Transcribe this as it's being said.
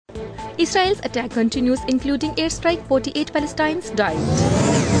Israel's attack continues, including airstrike. 48 Palestinians died.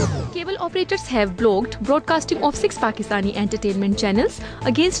 Cable operators have blocked broadcasting of 6 Pakistani entertainment channels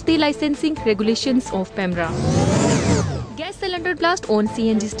against the licensing regulations of PEMRA. Gas cylinder blast on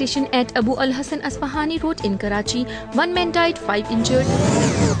CNG station at Abu Al Hassan Asfahani Road in Karachi. 1 man died, 5 injured.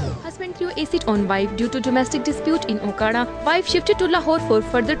 Husband threw acid on wife due to domestic dispute in Okada. Wife shifted to Lahore for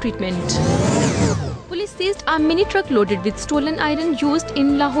further treatment. Police seized a mini truck loaded with stolen iron used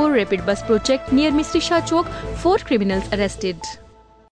in Lahore rapid bus project near Misri Shah Chowk. 4 criminals arrested.